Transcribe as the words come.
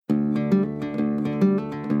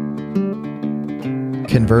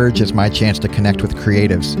Converge is my chance to connect with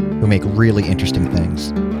creatives who make really interesting things,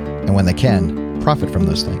 and when they can, profit from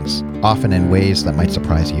those things, often in ways that might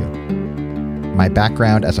surprise you. My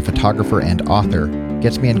background as a photographer and author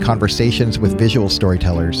gets me in conversations with visual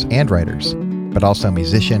storytellers and writers, but also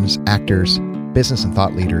musicians, actors, business and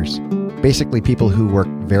thought leaders, basically people who work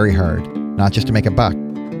very hard, not just to make a buck,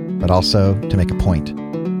 but also to make a point.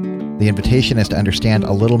 The invitation is to understand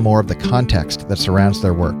a little more of the context that surrounds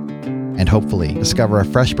their work, and hopefully discover a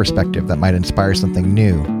fresh perspective that might inspire something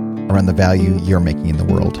new around the value you're making in the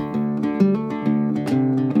world.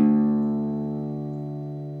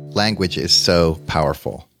 Language is so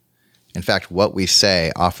powerful. In fact, what we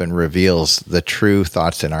say often reveals the true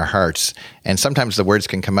thoughts in our hearts. And sometimes the words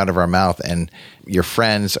can come out of our mouth and your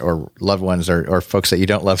friends or loved ones or folks that you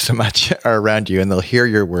don't love so much are around you, and they'll hear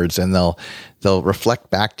your words and they'll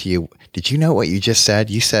reflect back to you. Did you know what you just said?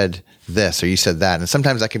 You said this or you said that. And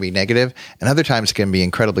sometimes that can be negative and other times it can be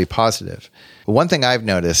incredibly positive. But one thing I've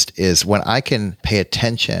noticed is when I can pay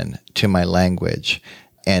attention to my language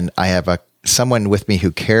and I have someone with me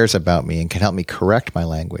who cares about me and can help me correct my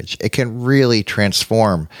language, it can really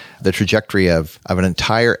transform the trajectory of an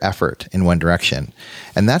entire effort in one direction.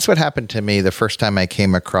 And that's what happened to me the first time I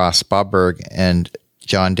came across Bob Burg and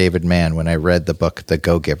John David Mann when I read the book, The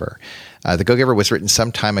Go-Giver. The Go-Giver was written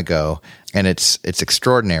some time ago, and it's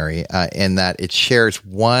extraordinary in that it shares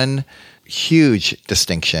one huge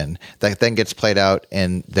distinction that then gets played out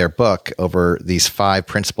in their book over these 5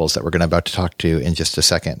 principles that we're going to about to talk to in just a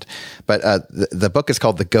second. But the book is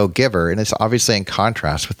called The Go-Giver, and it's obviously in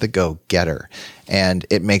contrast with The Go-Getter. And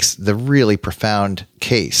it makes the really profound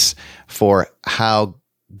case for how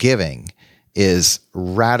giving is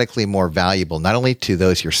radically more valuable, not only to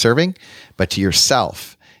those you're serving, but to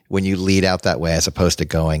yourself when you lead out that way as opposed to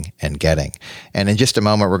going and getting. And in just a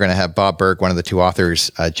moment, we're going to have Bob Burg, one of the 2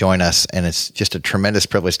 authors, join us, and it's just a tremendous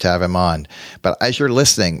privilege to have him on. But as you're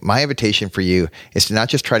listening, my invitation for you is to not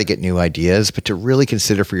just try to get new ideas, but to really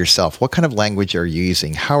consider for yourself, what kind of language are you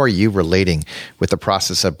using? How are you relating with the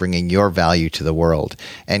process of bringing your value to the world?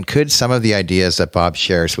 And could some of the ideas that Bob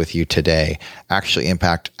shares with you today actually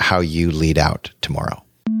impact how you lead out tomorrow?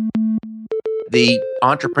 The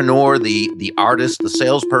entrepreneur, the artist, the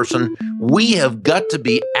salesperson, we have got to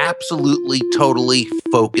be absolutely, totally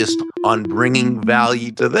focused on bringing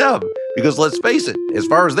value to them. Because let's face it, as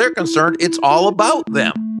far as they're concerned, it's all about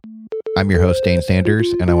them. I'm your host, Dane Sanders,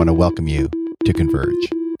 and I want to welcome you to Converge.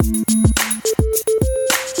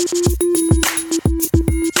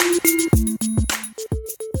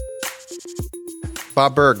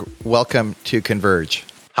 Bob Burg, welcome to Converge.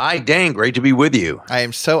 Hi, Dane. Great to be with you. I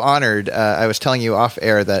am so honored. I was telling you off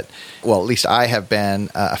air that, well, at least I have been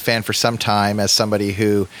a fan for some time as somebody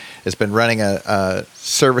who has been running a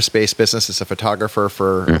service-based business as a photographer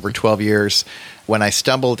for over 12 years. When I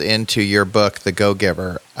stumbled into your book, The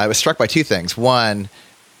Go-Giver, I was struck by 2 things. One,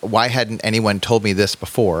 why hadn't anyone told me this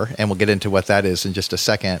before? And we'll get into what that is in just a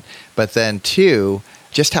second. But then 2,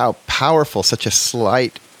 just how powerful such a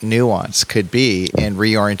slight nuance could be in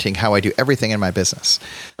reorienting how I do everything in my business.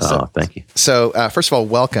 Thank you. So first of all,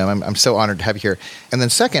 welcome. I'm so honored to have you here. And then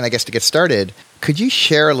second, I guess to get started, could you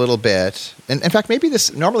share a little bit, and in fact, maybe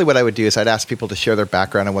normally what I would do is I'd ask people to share their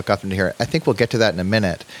background and what got them to here. I think we'll get to that in a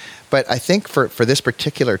minute. But I think for this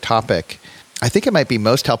particular topic, I think it might be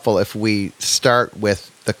most helpful if we start with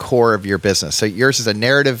the core of your business. So yours is a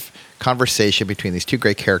narrative conversation between these 2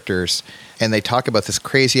 great characters, and they talk about this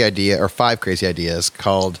crazy idea, or 5 crazy ideas,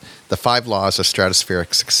 called the 5 laws of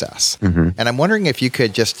stratospheric success. And I'm wondering if you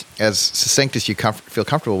could just, as succinct as you feel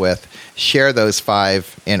comfortable with, share those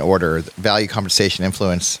 5 in order: value, compensation,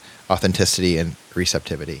 influence, authenticity, and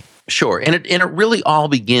receptivity. Sure. And it really all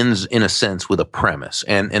begins, in a sense, with a premise.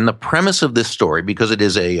 And the premise of this story, because it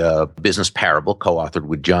is a business parable co-authored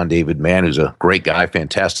with John David Mann, who's a great guy,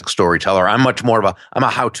 fantastic storyteller. I'm much more of I'm a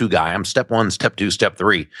how-to guy. I'm step 1, step 2, step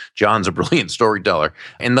 3. John's a brilliant storyteller.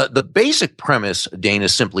 And the basic premise, Dane,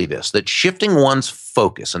 is simply this, that shifting one's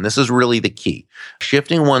focus, and this is really the key,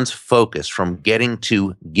 shifting one's focus from getting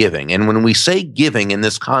to giving. And when we say giving in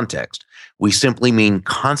this context, we simply mean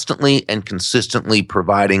constantly and consistently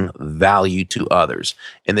providing value to others.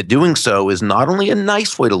 And that doing so is not only a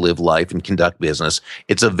nice way to live life and conduct business,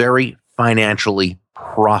 it's a very financially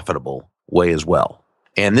profitable way as well.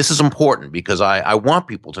 And this is important because I want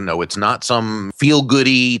people to know it's not some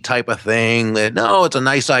feel-goody type of thing that, no, it's a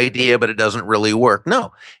nice idea, but it doesn't really work.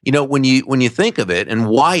 No, when you think of it and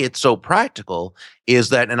why it's so practical is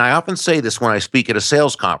that, and I often say this when I speak at a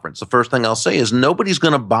sales conference, the first thing I'll say is nobody's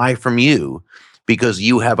going to buy from you because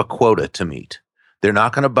you have a quota to meet. They're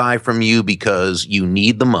not going to buy from you because you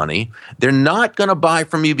need the money. They're not going to buy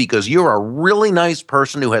from you because you're a really nice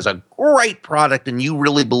person who has a great product and you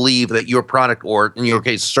really believe that your product, or in your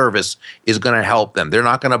case, service, is going to help them. They're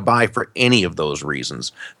not going to buy for any of those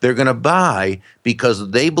reasons. They're going to buy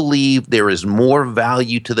because they believe there is more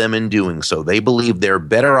value to them in doing so. They believe they're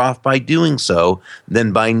better off by doing so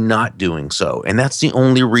than by not doing so. And that's the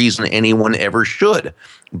only reason anyone ever should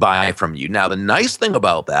buy from you. Now, the nice thing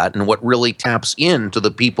about that, and what really taps into the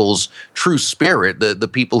people's true spirit, the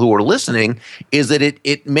people who are listening, is that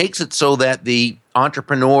it makes it so that the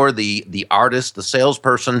entrepreneur, the artist, the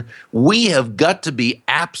salesperson, we have got to be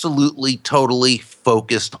absolutely, totally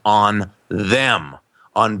focused on them,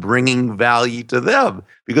 on bringing value to them.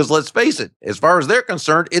 Because let's face it, as far as they're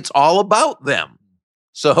concerned, it's all about them.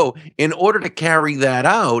 So in order to carry that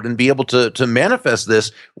out and be able to manifest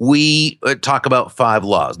this, we talk about 5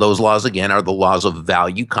 laws. Those laws, again, are the laws of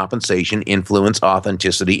value, compensation, influence,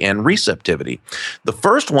 authenticity, and receptivity. The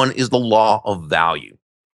first one is the law of value.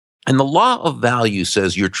 And the law of value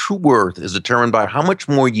says your true worth is determined by how much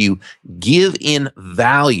more you give in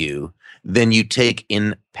value than you take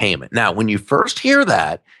in payment. Now, when you first hear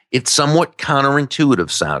that, it's somewhat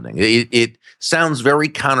counterintuitive sounding. It sounds very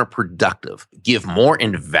counterproductive. Give more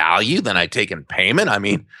in value than I take in payment? I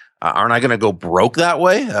mean, aren't I going to go broke that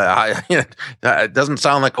way? It doesn't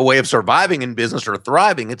sound like a way of surviving in business or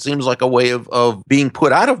thriving. It seems like a way of being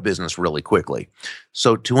put out of business really quickly.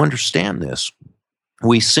 So to understand this,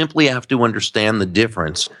 we simply have to understand the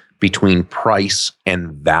difference between price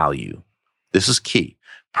and value. This is key.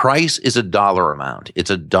 Price is a dollar amount. It's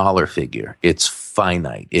a dollar figure. It's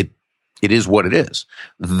finite. It is what it is.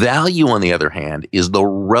 Value, on the other hand, is the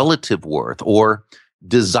relative worth or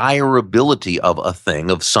desirability of a thing,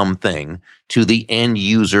 of something, to the end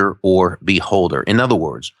user or beholder. In other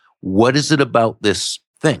words, what is it about this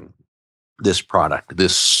thing, this product,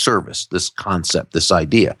 this service, this concept, this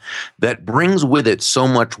idea that brings with it so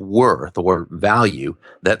much worth or value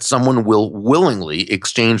that someone will willingly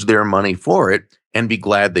exchange their money for it and be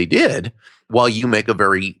glad they did, while you make a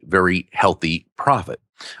very, very healthy profit?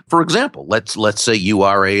 For example, let's say you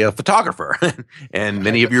are a photographer, and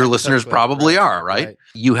many of your listeners probably are, right?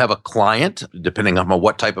 You have a client, depending on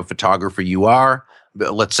what type of photographer you are.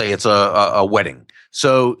 Let's say it's a wedding.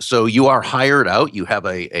 So you are hired out. You have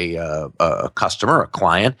a customer, a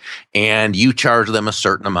client, and you charge them a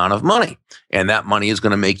certain amount of money, and that money is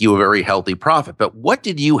going to make you a very healthy profit. But what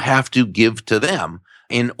did you have to give to them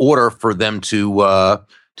in order for them to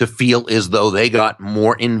feel as though they got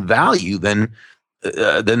more in value than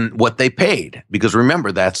what they paid? Because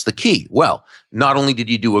remember, that's the key. Well, not only did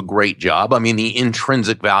you do a great job, I mean, the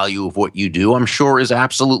intrinsic value of what you do, I'm sure, is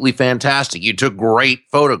absolutely fantastic. You took great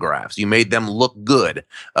photographs. You made them look good.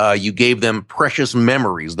 You gave them precious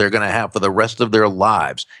memories they're going to have for the rest of their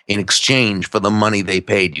lives in exchange for the money they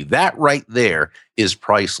paid you. That right there is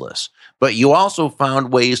priceless. But you also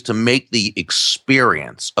found ways to make the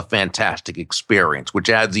experience a fantastic experience,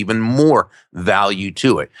 which adds even more value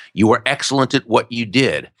to it. You were excellent at what you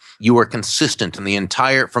did. You were consistent from the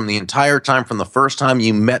entire time, from the first time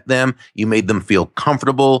you met them. You made them feel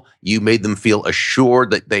comfortable. You made them feel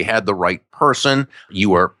assured that they had the right person.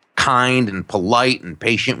 You were kind and polite and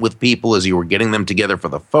patient with people as you were getting them together for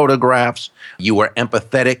the photographs. You were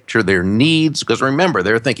empathetic to their needs, because remember,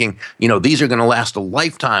 they're thinking, these are going to last a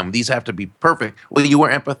lifetime. These have to be perfect. Well, you were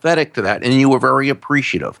empathetic to that, and you were very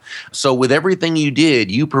appreciative. So with everything you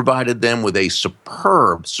did, you provided them with a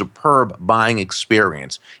superb buying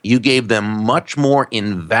experience. You gave them much more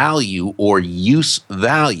in value or use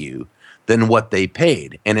value than what they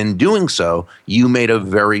paid. And in doing so, you made a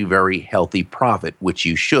very, very healthy profit, which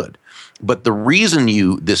you should. But the reason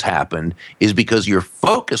this happened is because your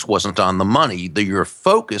focus wasn't on the money. Your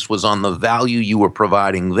focus was on the value you were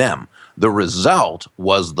providing them. The result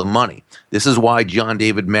was the money. This is why John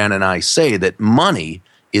David Mann and I say that money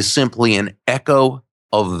is simply an echo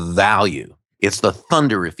of value. It's the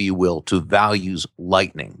thunder, if you will, to value's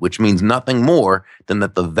lightning, which means nothing more than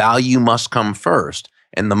that the value must come first,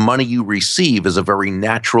 and the money you receive is a very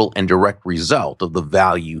natural and direct result of the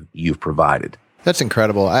value you've provided. That's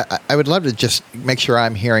incredible. I would love to just make sure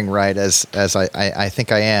I'm hearing right as I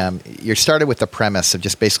think I am. You started with the premise of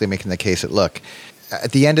just basically making the case that, look,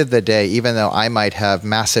 at the end of the day, even though I might have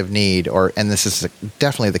massive need, and this is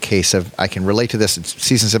definitely the case of, I can relate to this in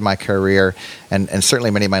seasons of my career, and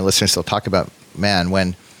certainly many of my listeners will talk about, man,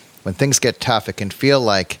 when things get tough, it can feel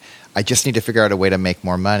like I just need to figure out a way to make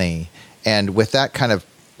more money. And with that kind of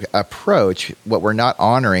approach, what we're not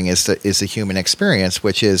honoring is the human experience,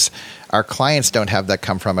 which is our clients don't have that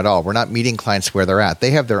come from at all. We're not meeting clients where they're at.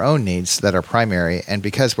 They have their own needs that are primary. And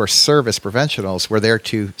because we're service professionals, we're there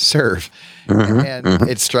to serve. And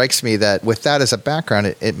it strikes me that with that as a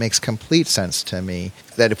background, it makes complete sense to me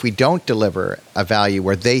that if we don't deliver a value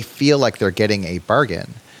where they feel like they're getting a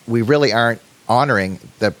bargain, we really aren't honoring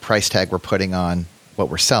the price tag we're putting on what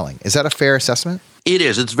we're selling. Is that a fair assessment? It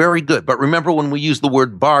is. It's very good. But remember, when we use the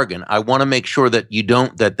word bargain, I want to make sure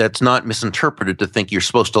that that's not misinterpreted to think you're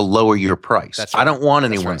supposed to lower your price. That's right. I don't want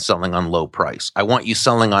anyone selling on low price. I want you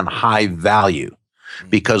selling on high value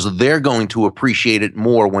because they're going to appreciate it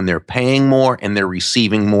more when they're paying more and they're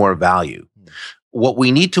receiving more value. What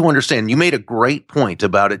we need to understand, you made a great point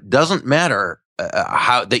about it doesn't matter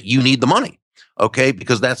how that you need the money. Okay,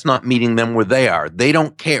 because that's not meeting them where they are. They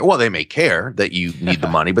don't care. Well, they may care that you need the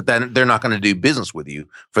money, but then they're not going to do business with you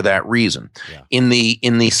for that reason. Yeah. In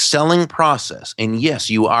the selling process, and yes,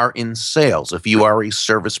 you are in sales. If you are a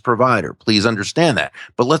service provider, please understand that.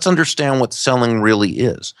 But let's understand what selling really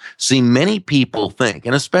is. See, many people think,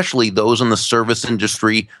 and especially those in the service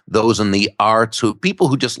industry, those in the arts, people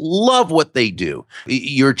who just love what they do.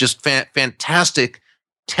 You're just fantastic.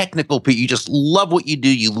 Technical people, you just love what you do,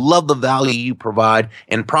 you love the value you provide,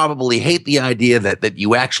 and probably hate the idea that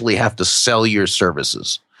you actually have to sell your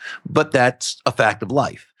services. But that's a fact of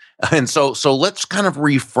life. And so let's kind of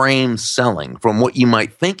reframe selling from what you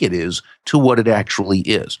might think it is to what it actually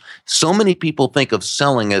is. So many people think of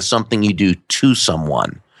selling as something you do to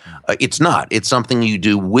someone. It's not. It's something you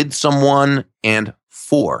do with someone and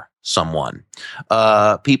for someone.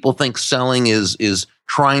 People think selling is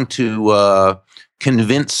trying to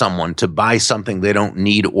convince someone to buy something they don't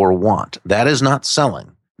need or want. That is not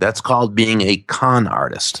selling. That's called being a con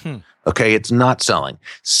artist. Okay, it's not selling.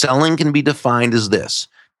 Selling can be defined as this: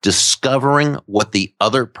 discovering what the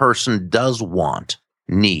other person does want,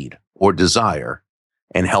 need, or desire,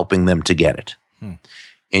 and helping them to get it.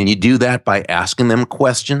 And you do that by asking them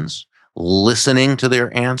questions, listening to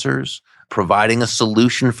their answers, providing a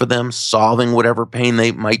solution for them, solving whatever pain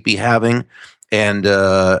they might be having, and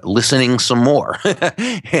listening some more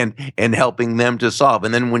and helping them to solve.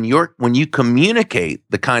 And then when you communicate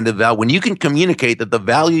the kind of value, when you can communicate that the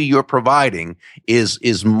value you're providing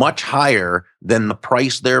is much higher than the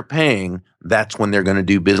price they're paying, that's when they're going to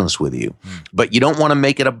do business with you. But you don't want to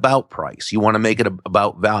make it about price. You want to make it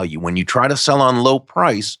about value. When you try to sell on low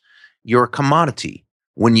price, you're a commodity.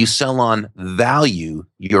 When you sell on value,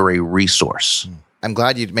 you're a resource. I'm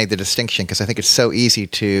glad you made the distinction because I think it's so easy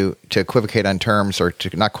to equivocate on terms or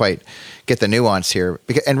to not quite get the nuance here.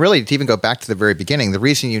 And really, to even go back to the very beginning, the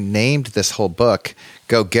reason you named this whole book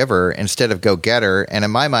Go Giver instead of Go Getter, and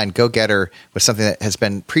in my mind, Go Getter was something that has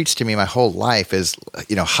been preached to me my whole life is,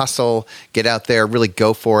 hustle, get out there, really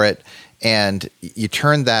go for it. And you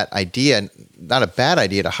turn that idea, not a bad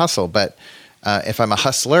idea to hustle, but if I'm a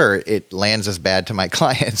hustler, it lands as bad to my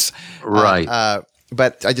clients. Right.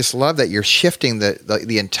 But I just love that you're shifting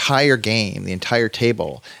the entire game, the entire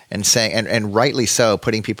table, and saying, and rightly so,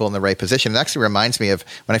 putting people in the right position. It actually reminds me of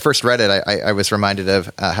when I first read it. I was reminded of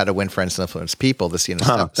How to Win Friends and Influence People. This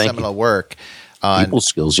seminal work on people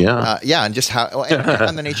skills, and just how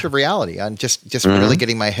on the nature of reality, on just really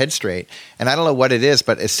getting my head straight. And I don't know what it is,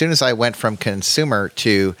 but as soon as I went from consumer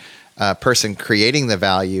to person creating the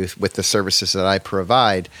value with the services that I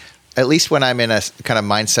provide, at least when I'm in a kind of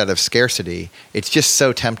mindset of scarcity, it's just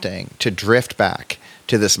so tempting to drift back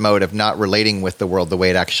to this mode of not relating with the world the way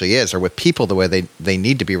it actually is, or with people the way they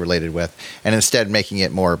need to be related with, and instead making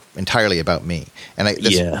it more entirely about me. And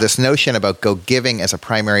this notion about go giving as a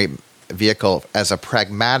primary vehicle, as a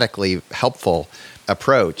pragmatically helpful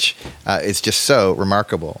approach, is just so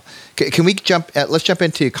remarkable. Can we let's jump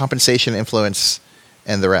into compensation, influence,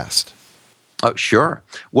 and the rest. Sure.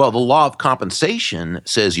 Well, the law of compensation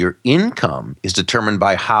says your income is determined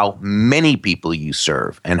by how many people you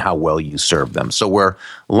serve and how well you serve them. So where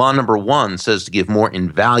law number 1 says to give more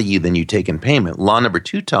in value than you take in payment, law number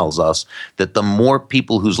 2 tells us that the more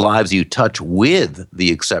people whose lives you touch with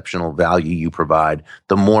the exceptional value you provide,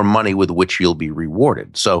 the more money with which you'll be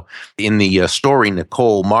rewarded. So in the story,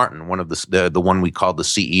 Nicole Martin, one of the one we call the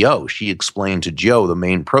CEO, she explained to Joe, the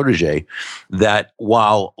main protege, that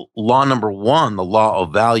while law number 1, the law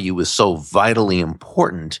of value, is so vitally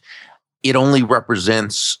important, it only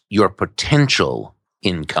represents your potential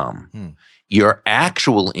income. Your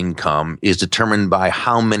actual income is determined by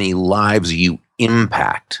how many lives you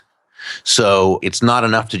impact. So it's not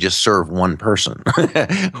enough to just serve one person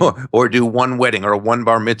or do one wedding or one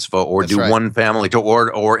bar mitzvah or That's do right. one family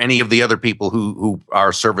or any of the other people who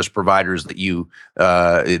are service providers that you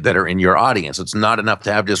that are in your audience. It's not enough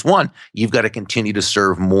to have just one. You've got to continue to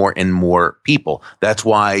serve more and more people. That's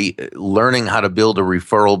why learning how to build a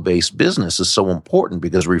referral-based business is so important,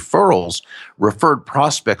 because referred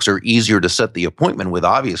prospects are easier to set the appointment with,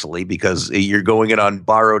 obviously, because you're going in on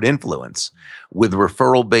borrowed influence. With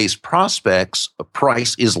referral-based prospects, a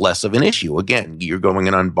price is less of an issue. Again, you're going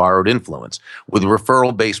in on borrowed influence. With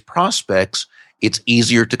referral-based prospects, it's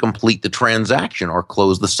easier to complete the transaction or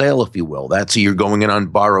close the sale, if you will. That's you're going in on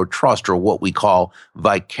borrowed trust, or what we call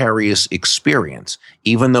vicarious experience.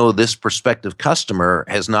 Even though this prospective customer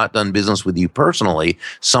has not done business with you personally,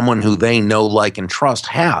 someone who they know, like, and trust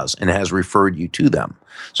has referred you to them.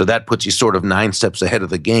 So that puts you sort of 9 steps ahead of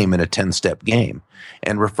the game in a 10-step game.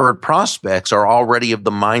 And referred prospects are already of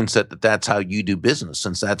the mindset that that's how you do business,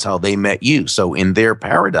 since that's how they met you. So in their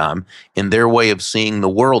paradigm, in their way of seeing the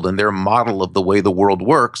world, and their model of the way the world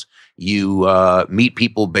works, you meet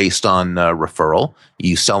people based on referral,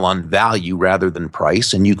 you sell on value rather than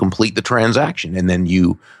price, and you complete the transaction, and then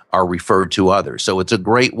you are referred to others. So it's a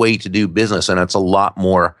great way to do business, and it's a lot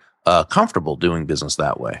more comfortable doing business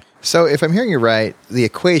that way. So if I'm hearing you right, the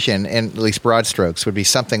equation, in at least broad strokes, would be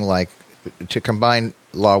something like, to combine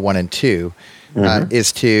law 1 and 2,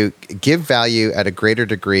 is to give value at a greater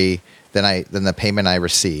degree than the payment I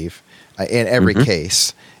receive in every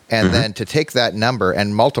case, and then to take that number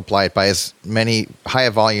and multiply it by as many high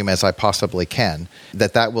a volume as I possibly can,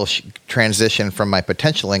 that will transition from my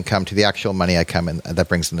potential income to the actual money I come in that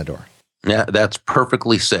brings in the door. Yeah, that's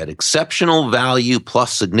perfectly said. Exceptional value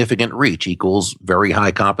plus significant reach equals very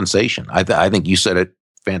high compensation. I think you said it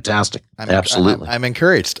fantastic. Absolutely. I'm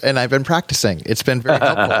encouraged, and I've been practicing. It's been very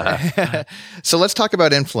helpful. So let's talk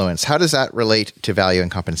about influence. How does that relate to value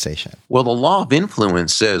and compensation? Well, the law of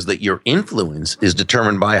influence says that your influence is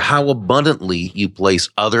determined by how abundantly you place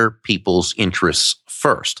other people's interests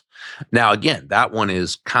first. Now, again, that one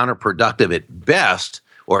is counterproductive at best,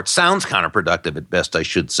 or it sounds counterproductive at best, I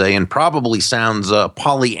should say, and probably sounds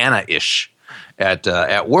Pollyanna-ish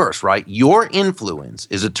at worst, right? Your influence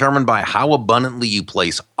is determined by how abundantly you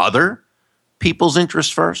place other people's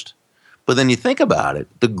interests first. But then you think about it,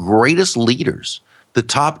 the greatest leaders, the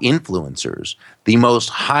top influencers, the most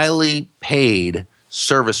highly paid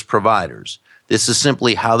service providers, this is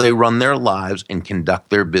simply how they run their lives and conduct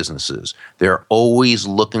their businesses. They're always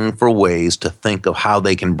looking for ways to think of how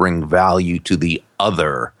they can bring value to the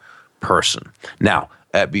other person. Now,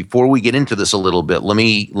 before we get into this a little bit, let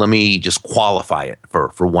me just qualify it for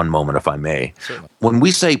one moment, if I may. Certainly. When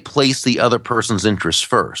we say place the other person's interests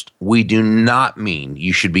first, we do not mean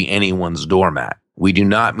you should be anyone's doormat. We do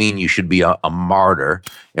not mean you should be a martyr,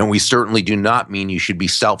 and we certainly do not mean you should be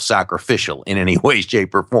self-sacrificial in any way,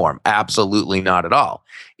 shape, or form. Absolutely not at all.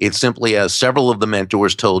 It's simply, as several of the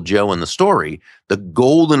mentors told Joe in the story, the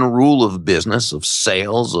golden rule of business, of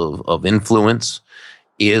sales, of influence,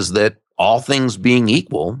 is that all things being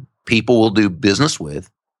equal, people will do business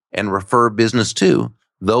with and refer business to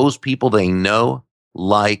those people they know,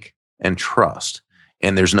 like, and trust.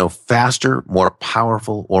 And there's no faster, more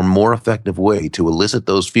powerful, or more effective way to elicit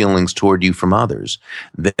those feelings toward you from others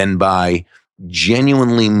than by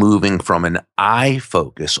genuinely moving from an I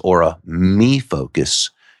focus or a me focus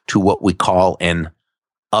to what we call an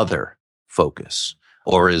other focus.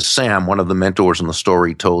 Or as Sam, one of the mentors in the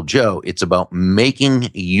story, told Joe, it's about making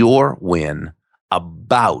your win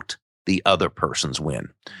about the other person's win.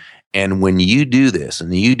 And when you do this,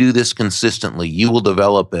 and you do this consistently, you will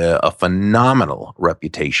develop a phenomenal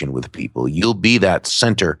reputation with people. You'll be that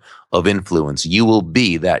center of influence. You will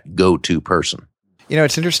be that go-to person. You know,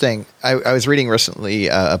 it's interesting. I was reading recently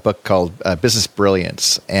a book called Business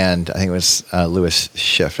Brilliance, and I think it was Lewis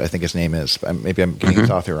Schiff, I think his name is. Maybe I'm getting his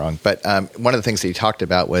author wrong. But one of the things that he talked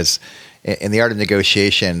about was in the art of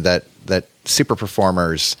negotiation that super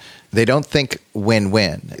performers, they don't think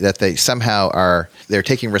win-win, that they somehow they're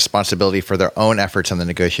taking responsibility for their own efforts on the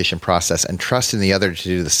negotiation process and trusting the other to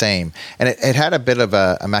do the same. And it had a bit of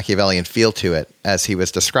a Machiavellian feel to it as he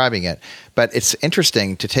was describing it. But it's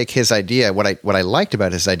interesting to take his idea. What I liked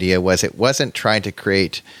about his idea was it wasn't trying to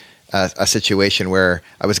create a situation where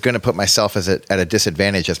I was going to put myself at a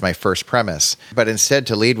disadvantage as my first premise, but instead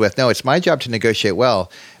to lead with, no, it's my job to negotiate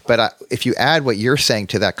well. But if you add what you're saying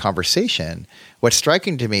to that conversation, what's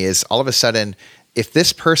striking to me is all of a sudden, if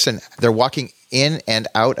this person, they're walking in and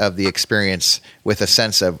out of the experience with a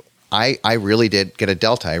sense of, I really did get a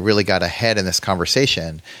delta, I really got ahead in this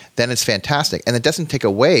conversation, then it's fantastic. And it doesn't take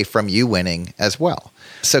away from you winning as well.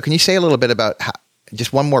 So can you say a little bit about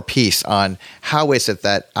just one more piece on how is it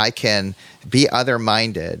that I can be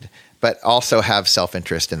other-minded, but also have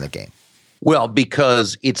self-interest in the game? Well,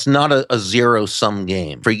 because it's not a zero-sum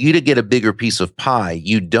game. For you to get a bigger piece of pie,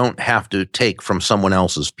 you don't have to take from someone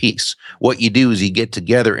else's piece. What you do is you get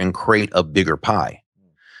together and create a bigger pie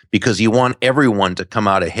because you want everyone to come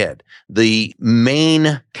out ahead. The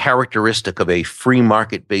main characteristic of a free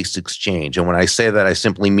market-based exchange, and when I say that, I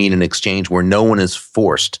simply mean an exchange where no one is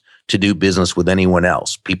forced to do business with anyone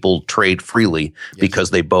else. People trade freely because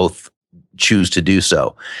they both choose to do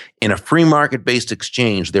so. In a free market-based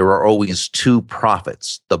exchange, there are always two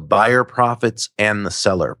profits, the buyer profits and the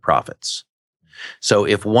seller profits. So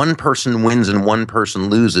if one person wins and one person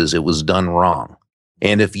loses, it was done wrong.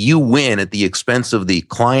 And if you win at the expense of the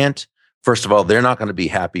client, first of all, they're not going to be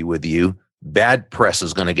happy with you. Bad press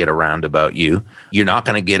is going to get around about you. You're not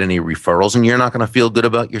going to get any referrals, and you're not going to feel good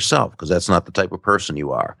about yourself because that's not the type of person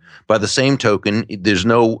you are. By the same token, there's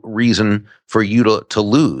no reason for you to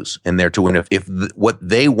lose and there to win. If what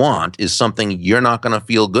they want is something you're not going to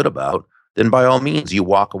feel good about, then by all means, you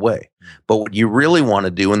walk away. But what you really want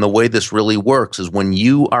to do, and the way this really works, is when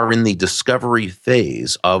you are in the discovery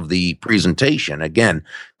phase of the presentation, again,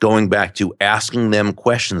 going back to asking them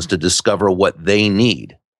questions to discover what they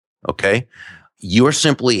need. Okay, you're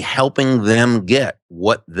simply helping them get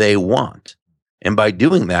what they want. And by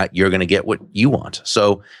doing that, you're going to get what you want.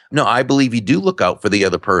 So, no, I believe you do look out for the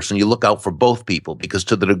other person. You look out for both people, because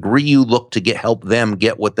to the degree you look to help them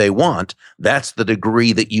get what they want, that's the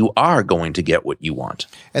degree that you are going to get what you want.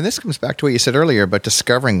 And this comes back to what you said earlier about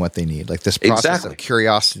discovering what they need, like this process of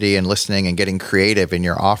curiosity and listening and getting creative in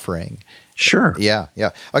your offering. Sure. Yeah.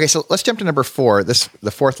 Okay, so let's jump to number 4.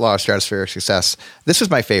 The fourth law of stratospheric success. This was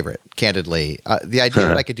my favorite, candidly. The idea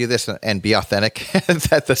that I could do this and be authentic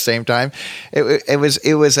at the same time. It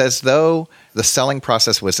was as though the selling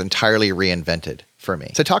process was entirely reinvented for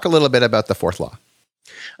me. So talk a little bit about the fourth law.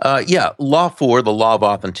 Law 4, the law of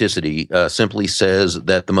authenticity, simply says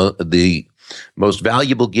that the most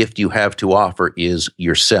valuable gift you have to offer is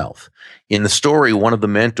yourself. In the story, one of the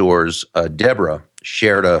mentors, Deborah,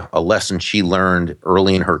 shared a lesson she learned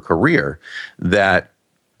early in her career, that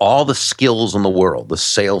all the skills in the world, the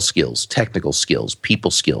sales skills, technical skills,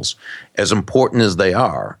 people skills, as important as they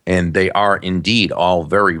are, and they are indeed all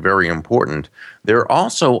very, very important, they're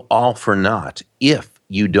also all for naught if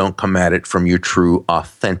you don't come at it from your true,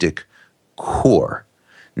 authentic core.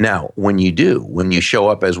 Now, when you show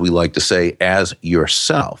up, as we like to say, as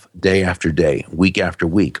yourself, day after day, week after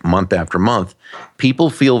week, month after month, people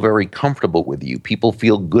feel very comfortable with you. People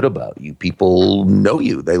feel good about you. People know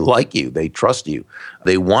you. They like you. They trust you.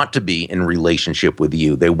 They want to be in relationship with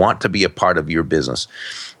you. They want to be a part of your business.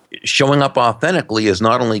 Showing up authentically is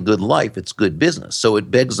not only good life, it's good business. So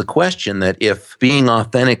it begs the question that if being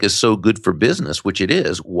authentic is so good for business, which it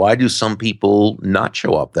is, why do some people not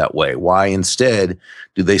show up that way? Why instead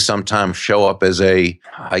do they sometimes show up as I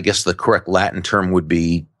guess the correct Latin term would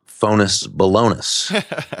be phonus balonus,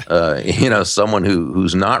 someone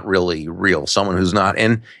who's not really real, someone who's not.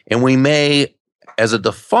 And we may, as a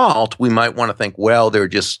default, we might want to think, well, they're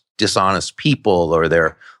just dishonest people, or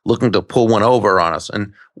they're looking to pull one over on us.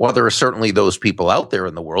 And while there are certainly those people out there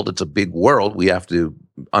in the world, it's a big world. We have to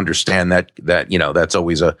understand that that's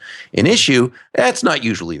always an issue. That's not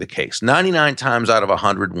usually the case. 99 times out of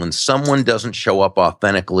 100, when someone doesn't show up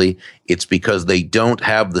authentically, it's because they don't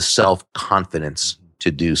have the self-confidence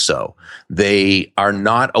to do so. They are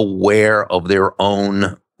not aware of their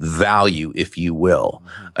own value, if you will.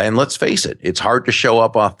 And let's face it, it's hard to show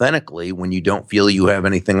up authentically when you don't feel you have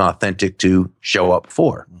anything authentic to show up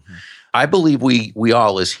for. I believe we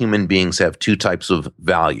all as human beings have two types of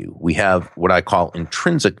value. We have what I call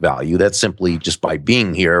intrinsic value. That's simply just by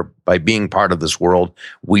being here, by being part of this world,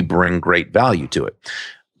 we bring great value to it.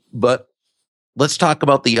 But let's talk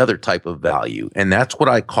about the other type of value, and that's what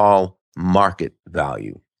I call market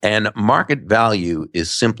value. And market value is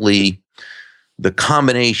simply the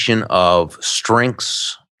combination of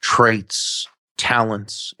strengths, traits,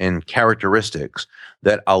 talents, and characteristics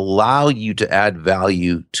that allow you to add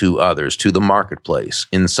value to others, to the marketplace,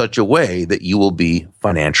 in such a way that you will be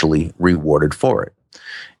financially rewarded for it.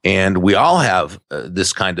 And we all have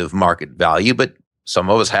this kind of market value, but some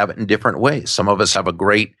of us have it in different ways. Some of us have a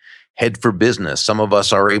great head for business. Some of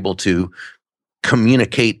us are able to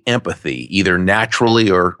communicate empathy, either naturally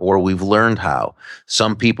or we've learned how.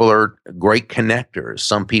 Some people are great connectors.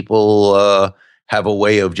 Some people have a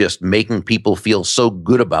way of just making people feel so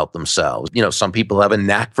good about themselves. Some people have a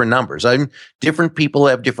knack for numbers. Different people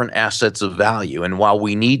have different assets of value. And while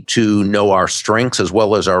we need to know our strengths as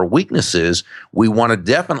well as our weaknesses, we want to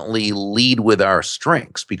definitely lead with our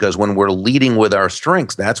strengths, because when we're leading with our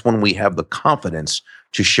strengths, that's when we have the confidence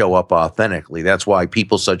to show up authentically. That's why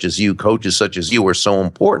people such as you, coaches such as you, are so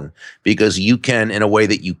important, because you can, in a way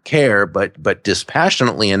that you care, but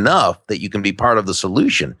dispassionately enough that you can be part of the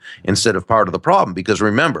solution instead of part of the problem. Because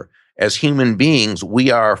remember, as human beings,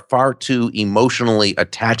 we are far too emotionally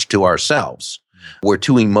attached to ourselves. We're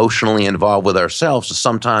too emotionally involved with ourselves to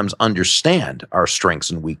sometimes understand our strengths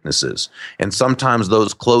and weaknesses. And sometimes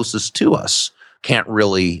those closest to us can't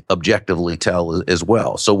really objectively tell as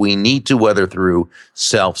well. So we need to, whether through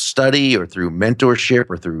self-study or through mentorship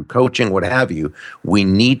or through coaching, what have you, we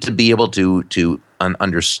need to be able to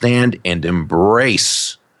understand and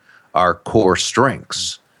embrace our core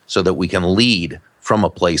strengths so that we can lead from a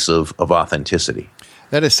place of authenticity.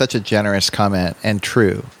 That is such a generous comment and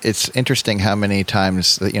true. It's interesting how many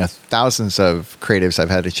times, thousands of creatives I've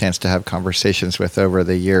had a chance to have conversations with over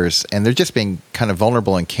the years, and they're just being kind of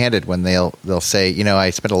vulnerable and candid when they'll say, I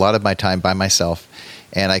spend a lot of my time by myself,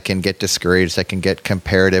 and I can get discouraged. I can get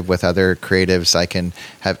comparative with other creatives. I can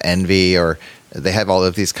have envy, or they have all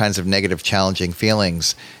of these kinds of negative, challenging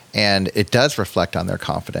feelings. And it does reflect on their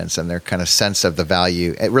confidence and their kind of sense of the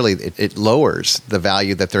value. It lowers the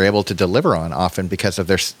value that they're able to deliver on, often because of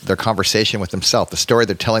their conversation with themselves, the story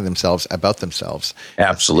they're telling themselves about themselves.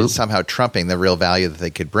 Absolutely. It's somehow trumping the real value that they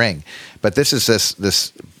could bring. But this is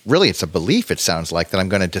this really, it's a belief, it sounds like, that I'm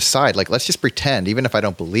going to decide, let's just pretend, even if I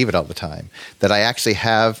don't believe it all the time, that I actually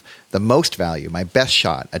have the most value, my best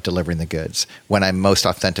shot at delivering the goods when I'm most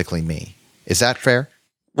authentically me. Is that fair?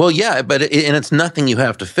 Well, yeah, but it's nothing you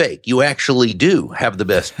have to fake. You actually do have the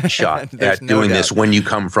best shot at doing this when you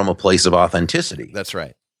come from a place of authenticity. That's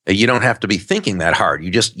right. You don't have to be thinking that hard.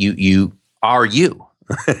 You are you.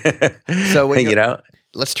 So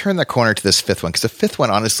let's turn the corner to this fifth one, because the fifth one,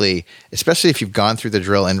 honestly, especially if you've gone through the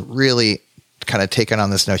drill and really kind of taken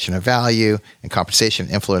on this notion of value and compensation,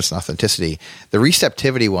 influence, and authenticity, the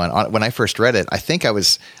receptivity one, when I first read it, I think I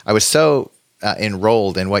was so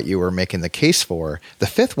enrolled in what you were making the case for. The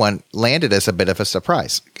fifth one landed as a bit of a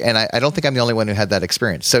surprise. And I don't think I'm the only one who had that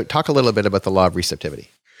experience. So talk a little bit about the law of receptivity.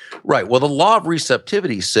 Right. Well, the law of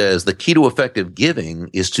receptivity says the key to effective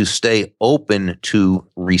giving is to stay open to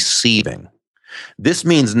receiving. This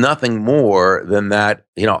means nothing more than that,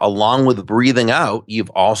 along with breathing out,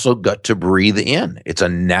 you've also got to breathe in. It's a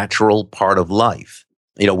natural part of life.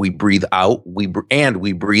 We breathe out, we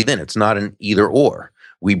breathe in. It's not an either or.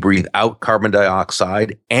 We breathe out carbon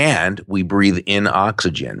dioxide and we breathe in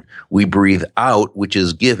oxygen. We breathe out, which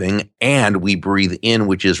is giving, and we breathe in,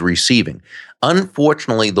 which is receiving.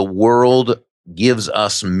 Unfortunately, the world gives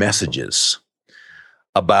us messages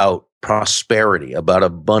about prosperity, about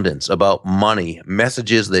abundance, about money,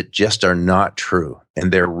 messages that just are not true.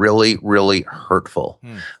 And they're really, really hurtful.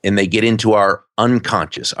 And they get into our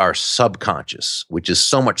unconscious, our subconscious, which is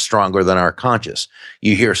so much stronger than our conscious.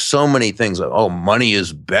 You hear so many things like, oh, money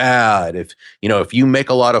is bad. If you make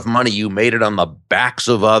a lot of money, you made it on the backs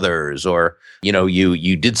of others, or,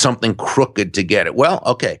 you did something crooked to get it. Well,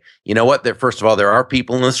 okay. You know what? First of all, there are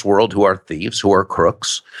people in this world who are thieves, who are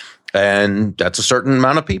crooks. And that's a certain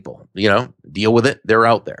amount of people, deal with it. They're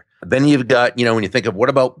out there. Then you've got, when you think of what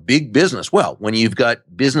about big business? Well, when you've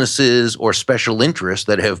got businesses or special interests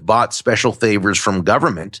that have bought special favors from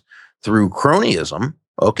government through cronyism,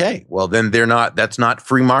 okay, well, then that's not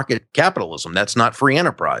free market capitalism. That's not free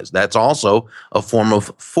enterprise. That's also a form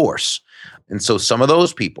of force. And so some of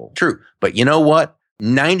those people, true. But you know what?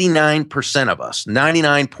 99% of us,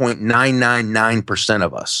 99.999%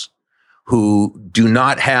 of us, who do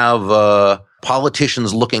not have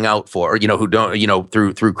politicians looking out for, who don't,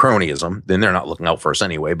 through cronyism, then they're not looking out for us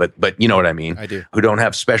anyway, but you know what I mean? I do. Who don't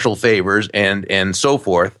have special favors and so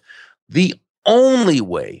forth. The only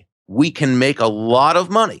way we can make a lot of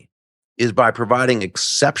money is by providing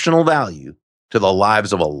exceptional value to the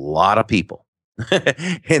lives of a lot of people.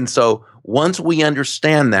 And so once we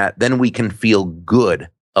understand that, then we can feel good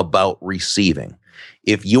about receiving.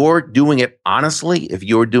 If you're doing it honestly, if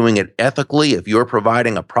you're doing it ethically, if you're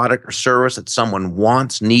providing a product or service that someone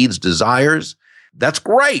wants, needs, desires, that's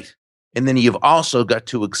great. And then you've also got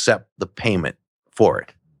to accept the payment for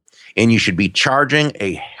it. And you should be charging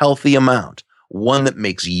a healthy amount, one that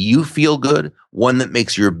makes you feel good, one that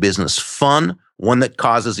makes your business fun, one that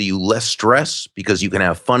causes you less stress because you can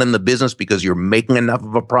have fun in the business because you're making enough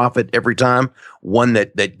of a profit every time, one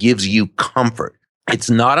that gives you comfort. It's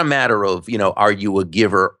not a matter of, are you a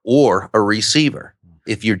giver or a receiver?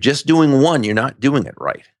 If you're just doing one, you're not doing it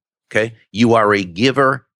right. Okay. You are a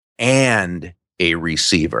giver and a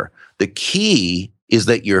receiver. The key is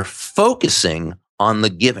that you're focusing on the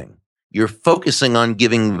giving. You're focusing on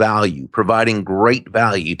giving value, providing great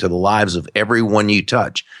value to the lives of everyone you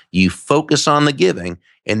touch. You focus on the giving,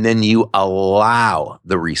 and then you allow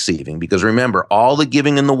the receiving. Because remember, all the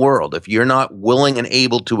giving in the world, if you're not willing and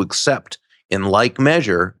able to accept in like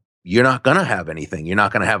measure, you're not going to have anything. You're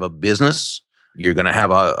not going to have a business. You're going to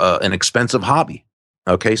have an expensive hobby.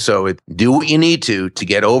 Okay, so do what you need to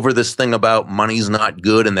get over this thing about money's not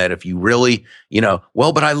good, and that if you really,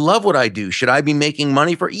 well, but I love what I do. Should I be making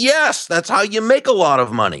money for? Yes, that's how you make a lot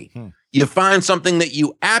of money. You find something that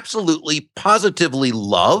you absolutely, positively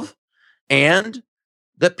love and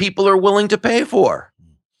that people are willing to pay for.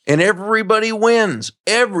 And everybody wins.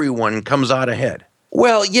 Everyone comes out ahead.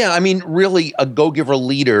 Well, yeah, I mean, really, a go-giver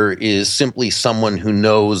leader is simply someone who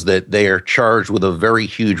knows that they are charged with a very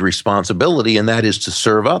huge responsibility, and that is to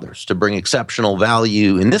serve others, to bring exceptional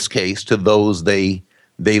value, in this case, to those they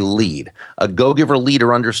lead. A go-giver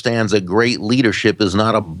leader understands that great leadership is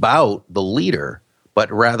not about the leader, but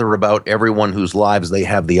rather about everyone whose lives they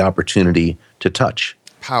have the opportunity to touch.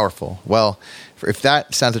 Powerful. Well, if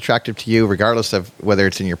that sounds attractive to you, regardless of whether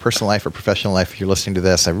it's in your personal life or professional life, if you're listening to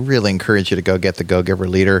this, I really encourage you to go get The Go-Giver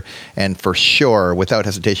Leader. And for sure, without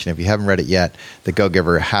hesitation, if you haven't read it yet, The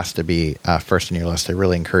Go-Giver has to be first on your list. I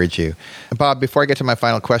really encourage you. Bob, before I get to my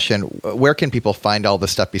final question, where can people find all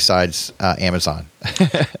this stuff besides Amazon?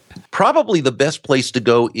 Probably the best place to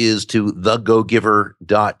go is to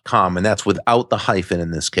thegogiver.com, and that's without the hyphen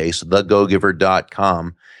in this case,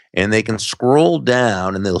 thegogiver.com. And they can scroll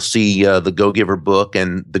down and they'll see the Go-Giver book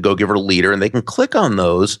and the Go-Giver Leader, and they can click on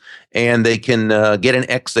those and they can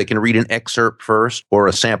they can read an excerpt first or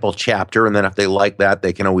a sample chapter. And then if they like that,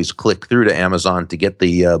 they can always click through to Amazon to get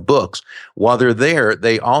the books. While they're there,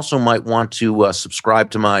 they also might want to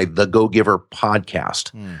subscribe to my The Go-Giver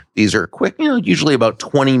podcast. These are quick, usually about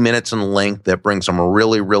 20 minutes in length that bring some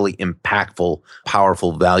really, really impactful,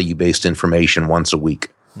 powerful, value-based information once a week.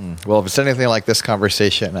 Well, if it's anything like this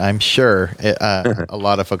conversation, I'm sure a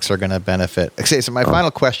lot of folks are going to benefit. Okay, so my final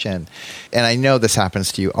question, and I know this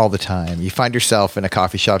happens to you all the time. You find yourself in a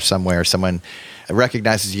coffee shop somewhere, someone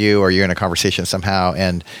recognizes you, or you're in a conversation somehow,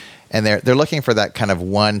 and they're looking for that kind of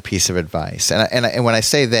one piece of advice. And when I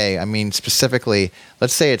say they, I mean specifically,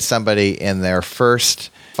 let's say it's somebody in their first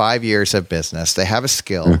 5 years of business. They have a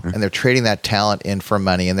skill and they're trading that talent in for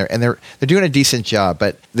money, and they're doing a decent job.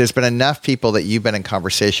 But there's been enough people that you've been in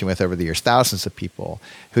conversation with over the years, thousands of people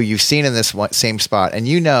who you've seen in this same spot. And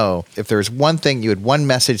if there's one thing, you had one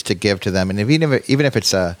message to give to them, and even if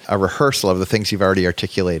it's a rehearsal of the things you've already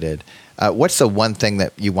articulated, what's the one thing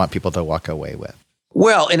that you want people to walk away with?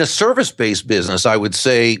 Well, in a service-based business, I would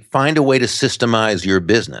say find a way to systemize your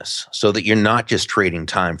business so that you're not just trading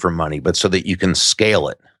time for money, but so that you can scale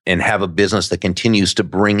it and have a business that continues to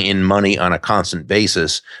bring in money on a constant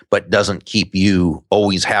basis, but doesn't keep you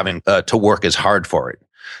always having to work as hard for it.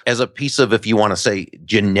 As a piece of, if you want to say,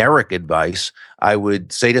 generic advice, I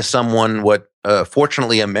would say to someone what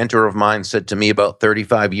fortunately a mentor of mine said to me about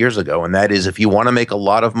 35 years ago, and that is, if you want to make a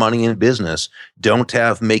lot of money in business, don't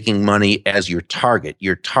have making money as your target.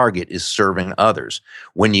 Your target is serving others.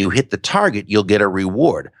 When you hit the target, you'll get a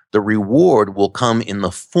reward. The reward will come in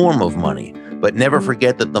the form of money, but never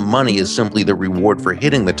forget that the money is simply the reward for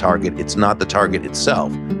hitting the target. It's not the target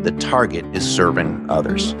itself. The target is serving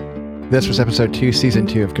others. This was episode 2, season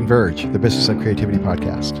 2 of Converge, the Business of Creativity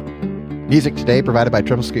podcast. Music today provided by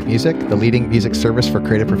Triple Scoop Music, the leading music service for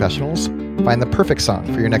creative professionals. Find the perfect song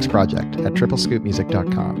for your next project at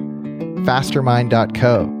triplescoopmusic.com.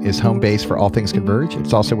 Fastermind.co is home base for all things Converge.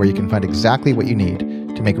 It's also where you can find exactly what you need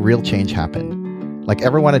to make real change happen. Like,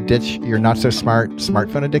 ever want to ditch your not-so-smart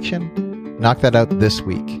smartphone addiction? Knock that out this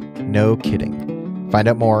week. No kidding. Find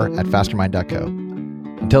out more at fastermind.co.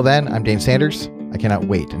 Until then, I'm Dane Sanders. I cannot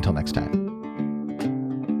wait until next time.